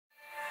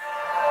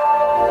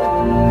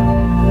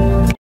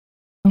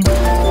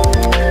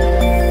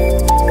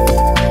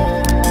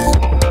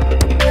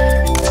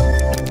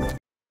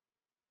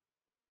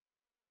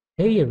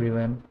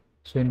everyone.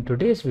 So in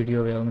today's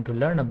video, we are going to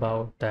learn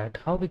about that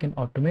how we can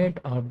automate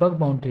our bug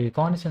bounty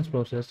reconnaissance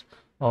process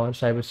or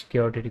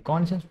cybersecurity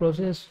reconnaissance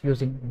process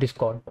using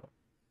Discord bot.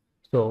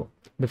 So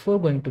before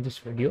going to this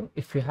video,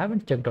 if you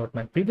haven't checked out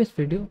my previous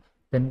video,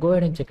 then go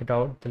ahead and check it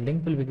out. The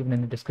link will be given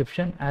in the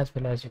description, as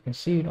well as you can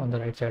see it on the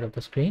right side of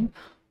the screen.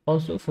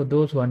 Also, for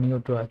those who are new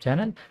to our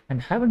channel and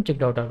haven't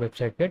checked out our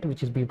website yet,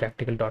 which is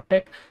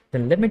bepractical.tech,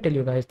 then let me tell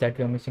you guys that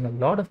we are missing a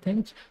lot of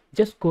things.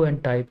 Just go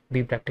and type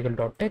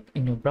bepractical.tech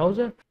in your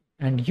browser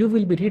and you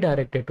will be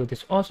redirected to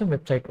this awesome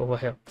website over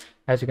here.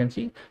 As you can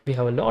see, we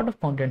have a lot of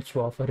contents to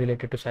offer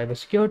related to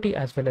cybersecurity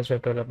as well as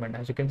web development.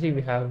 As you can see,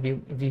 we have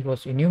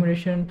vHost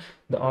enumeration,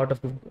 the art of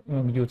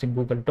using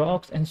Google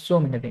Docs, and so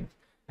many things.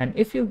 And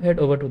if you head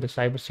over to the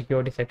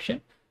cybersecurity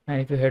section,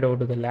 and if you head over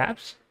to the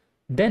labs,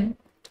 then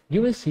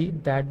you will see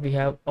that we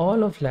have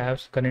all of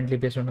labs currently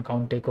based on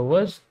account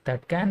takeovers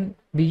that can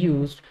be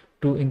used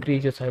to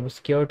increase your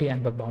cybersecurity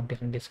and bug bounty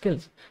hunting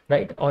skills,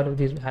 right? All of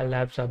these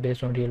labs are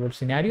based on real world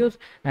scenarios,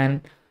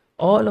 and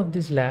all of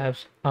these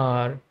labs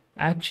are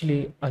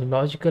actually a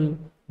logical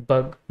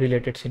bug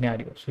related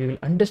scenario. So you will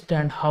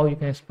understand how you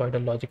can exploit a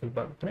logical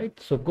bug, right?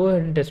 So go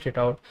ahead and test it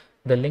out.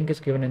 The link is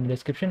given in the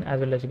description,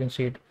 as well as you can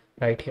see it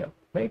right here,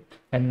 right?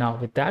 And now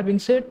with that being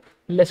said,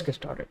 let's get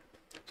started.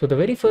 So the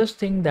very first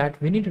thing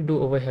that we need to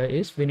do over here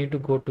is we need to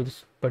go to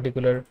this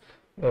particular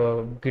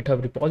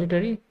GitHub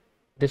repository,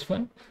 this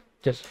one.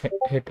 Just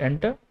hit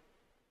enter,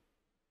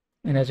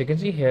 and as you can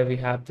see here, we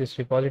have this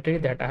repository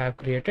that I have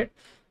created.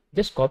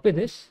 Just copy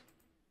this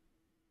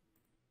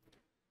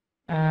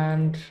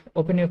and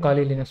open your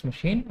Kali Linux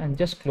machine and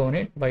just clone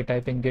it by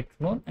typing git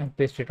clone and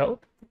paste it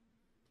out,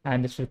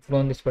 and this will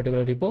clone this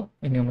particular repo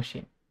in your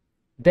machine.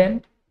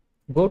 Then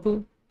go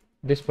to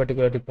this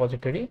particular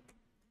repository,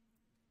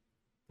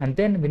 and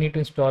then we need to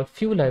install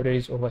few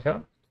libraries over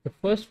here. The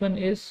first one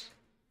is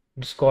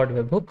Discord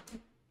webhook,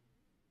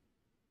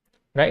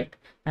 right?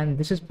 And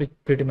this is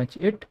pretty much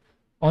it.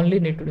 Only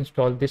need to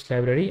install this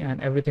library and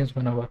everything's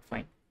gonna work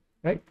fine,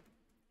 right?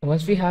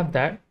 Once we have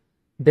that,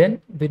 then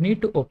we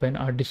need to open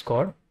our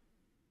Discord.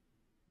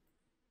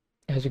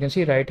 As you can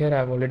see right here,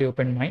 I've already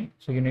opened mine,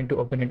 so you need to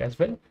open it as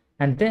well.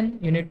 And then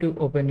you need to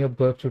open your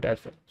burp suite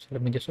as well. So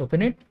let me just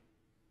open it.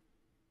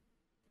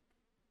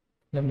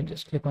 Let me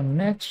just click on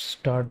next,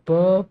 start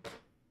burp.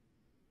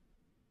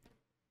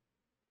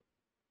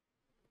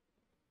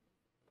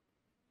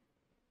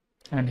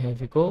 And here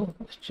we go.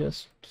 Let's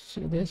just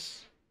see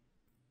this.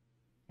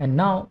 And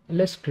now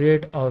let's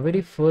create our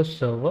very first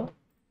server.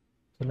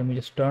 So let me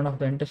just turn off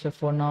the intercept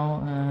for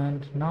now.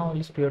 And now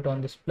let's create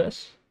on this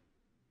plus.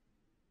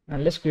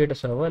 And let's create a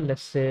server.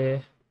 Let's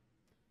say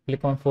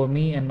click on for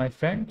me and my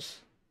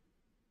friends.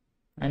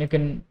 And you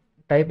can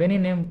type any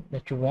name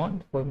that you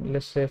want. For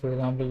let's say, for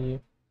example,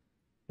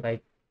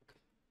 like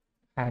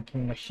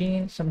hacking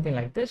machine, something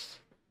like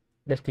this.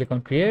 Let's click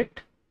on create.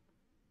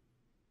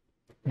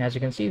 And as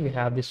you can see, we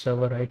have this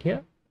server right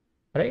here,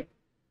 right?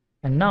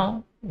 And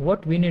now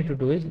what we need to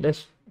do is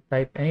let's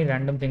type any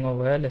random thing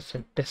over here. Let's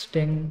say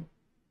testing,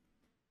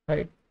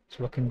 right? It's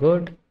working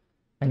good.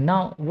 And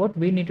now what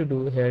we need to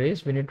do here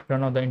is we need to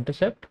turn on the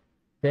intercept.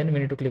 Then we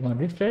need to click on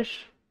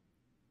refresh.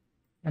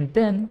 And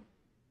then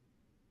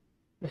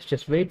let's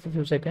just wait for a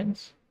few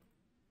seconds.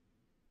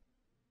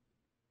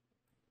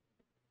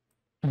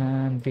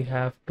 And we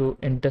have to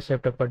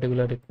intercept a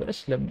particular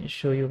request. Let me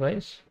show you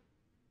guys.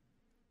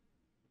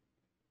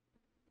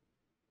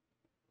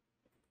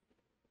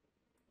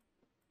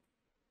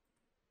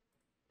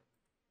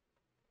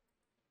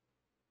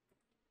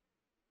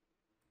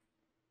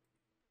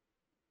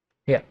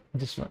 Yeah,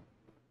 this one,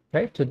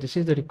 right? So this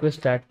is the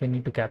request that we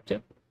need to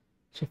capture.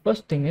 So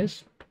first thing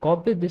is to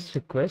copy this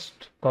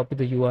request, copy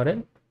the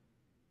URL,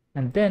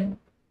 and then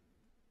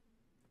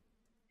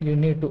you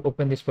need to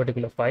open this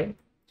particular file.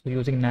 So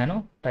using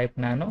nano, type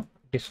nano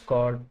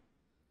discord.py,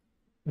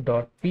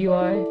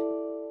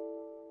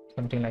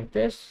 something like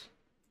this,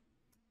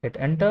 hit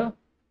enter,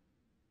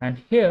 and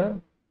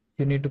here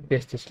you need to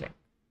paste this link.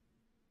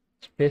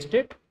 Just paste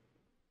it.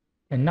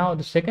 And now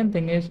the second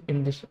thing is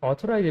in this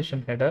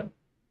authorization header,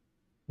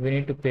 we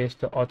need to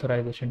paste the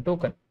authorization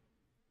token,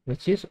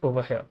 which is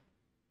over here.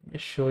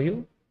 Just show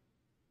you.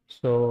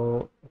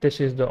 So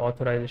this is the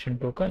authorization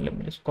token. Let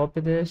me just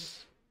copy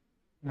this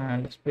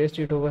and let's paste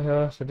it over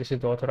here. So this is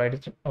the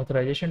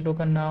authorization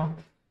token now.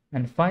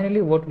 And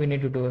finally, what we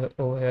need to do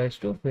over here is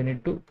we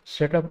need to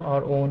set up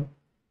our own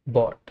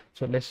bot.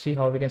 So let's see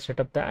how we can set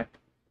up that.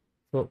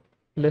 So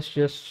let's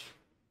just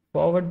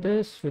forward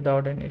this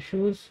without any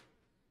issues.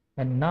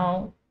 And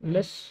now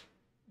let's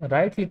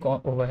right click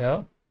over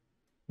here,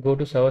 go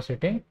to server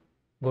setting,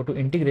 go to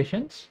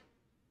integrations,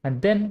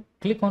 and then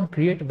click on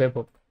create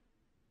webhook.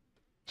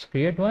 Let's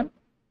create one,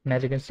 and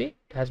as you can see,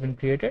 it has been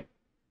created.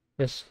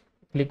 Just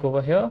click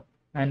over here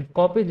and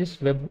copy this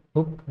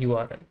webhook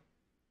URL,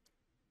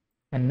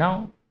 and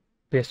now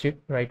paste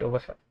it right over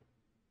here.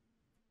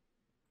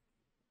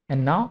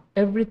 And now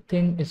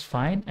everything is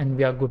fine and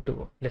we are good to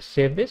go. Let's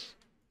save this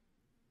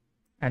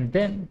And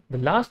then the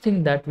last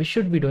thing that we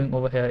should be doing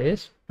over here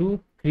is to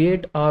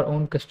create our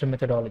own custom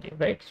methodology,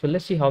 right? So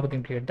let's see how we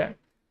can create that.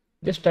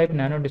 Just type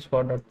nano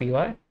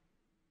discord.py,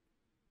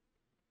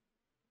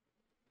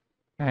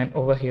 and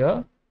over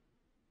here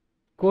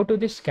go to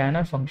the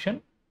scanner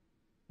function.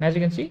 And as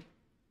you can see,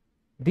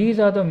 these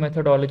are the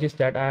methodologies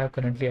that I have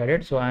currently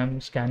added. So I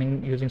am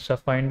scanning using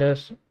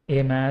subfinders,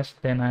 AMAS,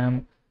 then I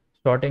am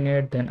sorting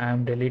it, then I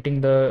am deleting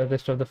the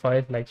rest of the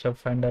files like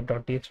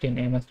subfinder.txt and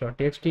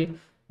AMAS.txt.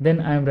 Then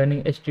I am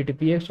running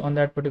httpx on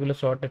that particular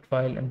sorted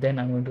file, and then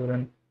I'm going to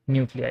run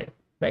nuclei,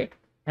 right?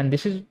 And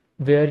this is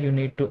where you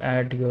need to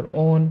add your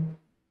own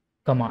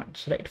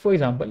commands, right? For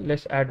example,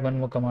 let's add one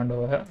more command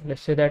over here.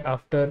 Let's say that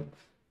after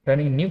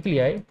running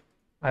nuclei,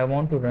 I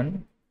want to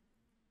run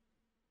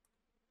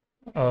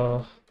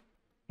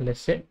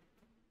let's say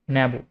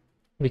nabu,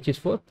 which is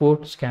for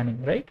port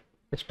scanning, right?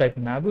 Let's type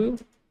nabu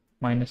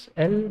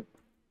 -l.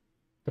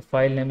 The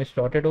file name is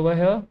sorted over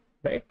here,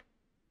 right?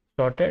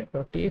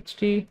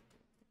 Sorted.txt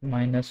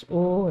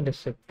 -o, let's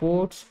say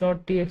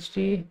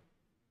ports.txt,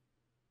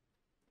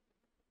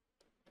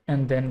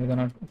 and then we're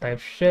gonna type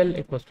shell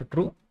equals to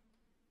true,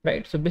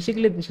 right? So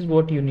basically this is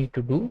what you need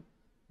to do,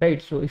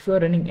 right? So if you are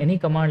running any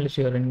command, let's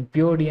say you're running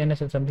pure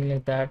DNS or something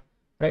like that,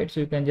 right? So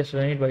you can just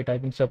run it by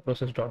typing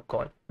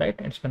subprocess.call, right?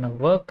 And it's gonna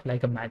work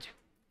like a magic.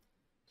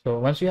 So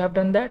once you have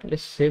done that,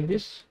 let's save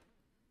this,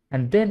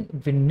 and then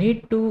we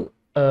need to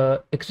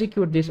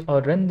execute this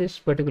or run this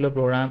particular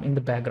program in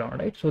the background,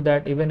 right? So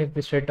that even if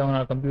we shut down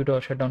our computer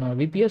or shut down our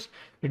VPS,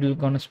 it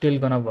will still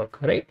gonna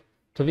work, right?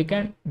 So we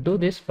can do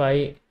this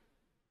by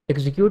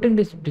executing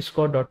this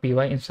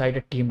discord.py inside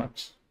a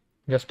tmux.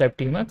 Just type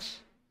tmux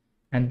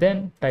and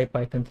then type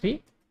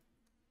python3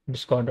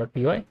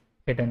 discord.py,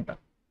 hit enter.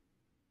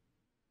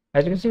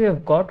 As you can see, we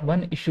have got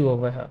one issue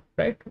over here,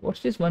 right?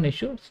 What's this one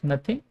issue? It's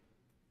nothing.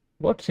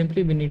 What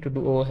simply we need to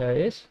do over here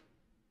is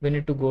we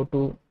need to go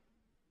to,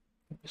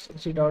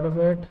 exit out of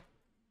it.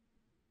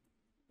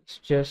 Let's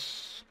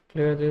just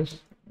clear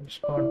this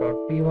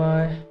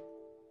discord.py,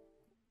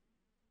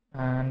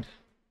 and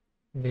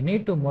we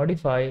need to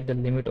modify the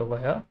limit over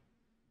here.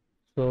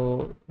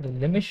 So the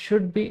limit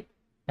should be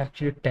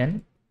actually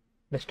 10.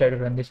 Let's try to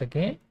run this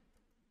again.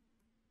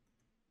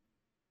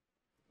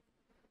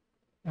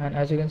 And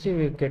as you can see,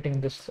 we're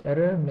getting this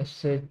error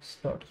message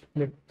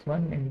split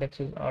one index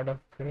is out of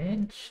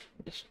range.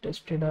 Let's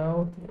test it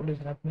out. What is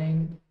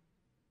happening?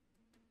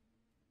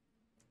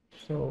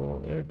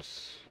 So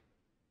it's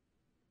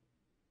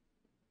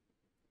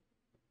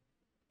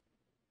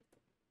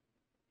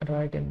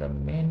right in the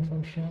main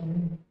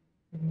function,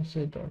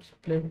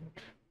 message.split.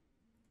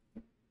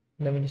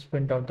 Let me just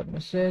print out the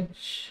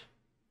message.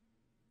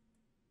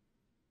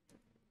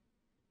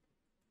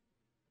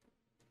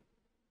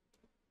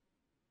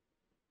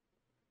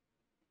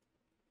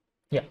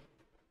 Yeah,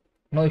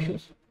 no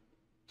issues.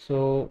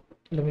 So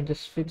let me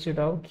just fix it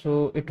out.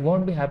 So it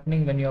won't be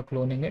happening when you're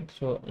cloning it.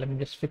 So let me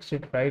just fix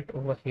it right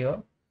over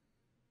here.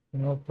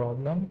 No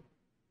problem.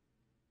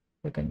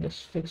 We can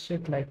just fix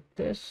it like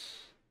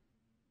this.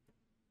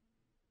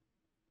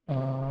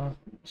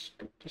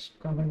 Just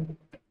comment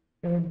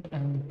it,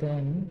 and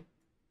then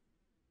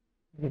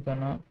we're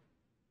gonna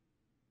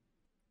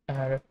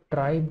add a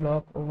try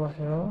block over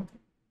here,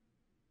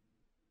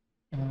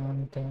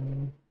 and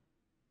then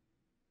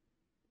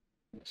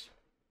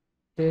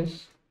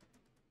this,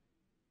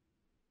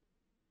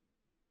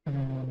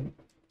 and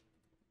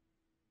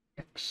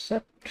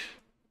accept.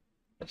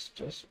 Let's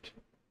just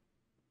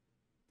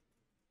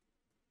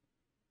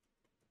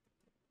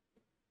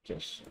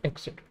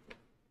exit it,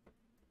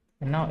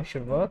 and now it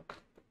should work.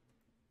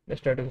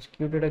 Let's try to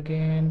execute it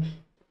again.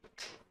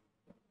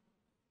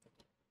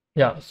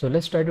 Yeah, so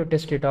let's try to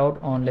test it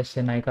out on, let's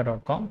say,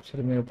 nika.com. So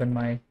let me open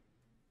my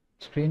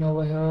screen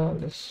over here.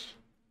 Let's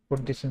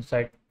put this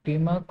inside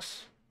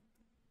tmux,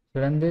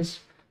 run this,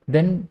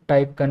 then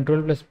type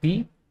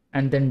Ctrl+B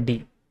and then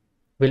D.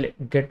 Will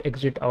get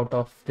exit out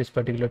of this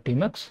particular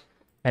tmux,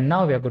 and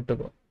now we are good to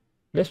go.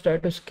 Let's try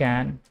to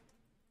scan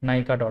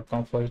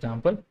nika.com, for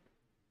example,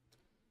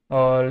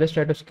 or let's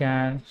try to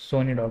scan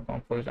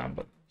sony.com, for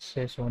example.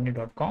 Say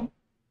sony.com,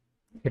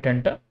 hit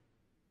enter.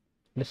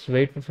 Let's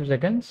wait for a few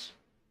seconds,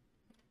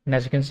 and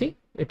as you can see,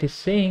 it is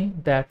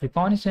saying that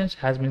Reconnaissance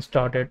has been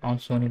started on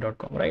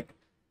sony.com, right?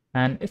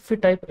 And if we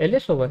type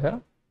ls over here,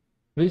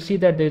 we'll see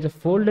that there is a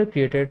folder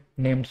created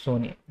named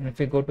Sony, and if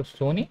we go to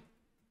Sony,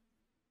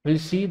 we'll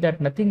see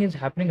that nothing is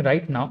happening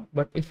right now.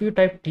 But if you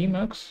type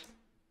tmux,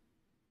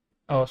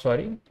 oh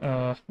sorry,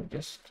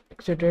 just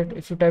exit it.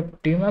 If you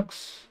type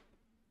tmux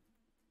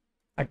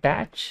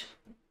attach,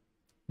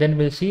 then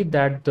we'll see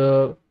that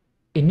the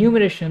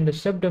enumeration, the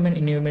subdomain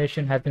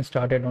enumeration has been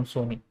started on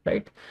Sony,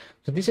 right?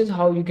 So this is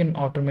how you can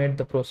automate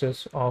the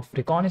process of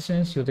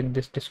Reconnaissance using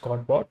this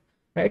Discord bot,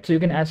 right? So you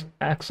can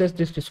access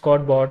this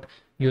Discord bot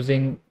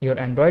using your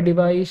Android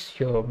device,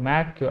 your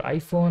Mac, your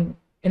iPhone,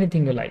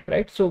 anything you like,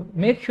 right? So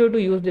make sure to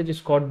use the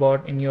Discord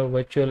bot in your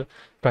virtual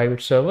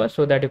private server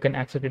so that you can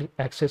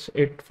access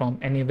it from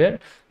anywhere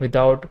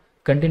without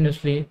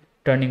continuously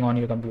turning on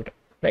your computer.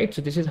 right?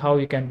 So this is how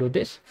you can do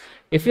this.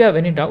 If you have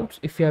any doubts,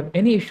 if you have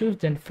any issues,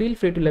 then feel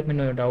free to let me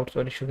know your doubts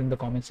or issues in the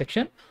comment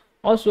section.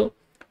 Also,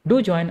 do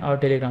join our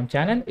Telegram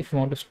channel if you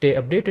want to stay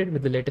updated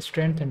with the latest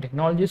trends and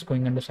technologies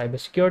going under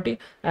cybersecurity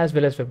as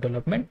well as web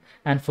development.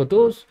 And for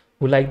those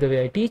who like the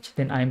way I teach,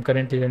 then I am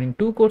currently running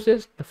 2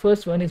 courses. The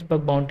first one is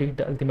Bug Bounty,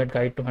 the ultimate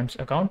guide to hunt's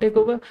account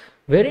takeover,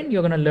 wherein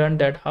you're going to learn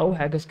that how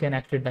hackers can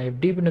actually dive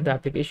deep into the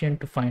application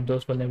to find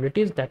those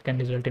vulnerabilities that can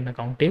result in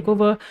account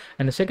takeover.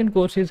 And the second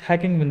course is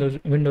Hacking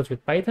Windows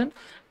with Python,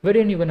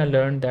 wherein you're going to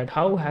learn that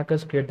how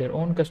hackers create their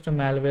own custom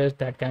malwares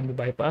that can be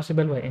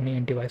bypassable by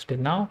any antivirus till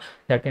now,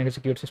 that can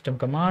execute system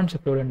commands,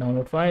 upload and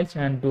download files,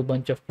 and do a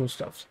bunch of cool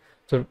stuff.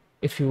 So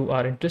if you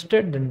are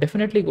interested, then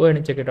definitely go ahead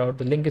and check it out.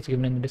 The link is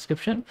given in the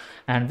description.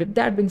 And with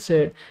that being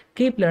said,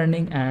 keep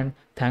learning and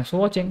thanks for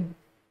watching.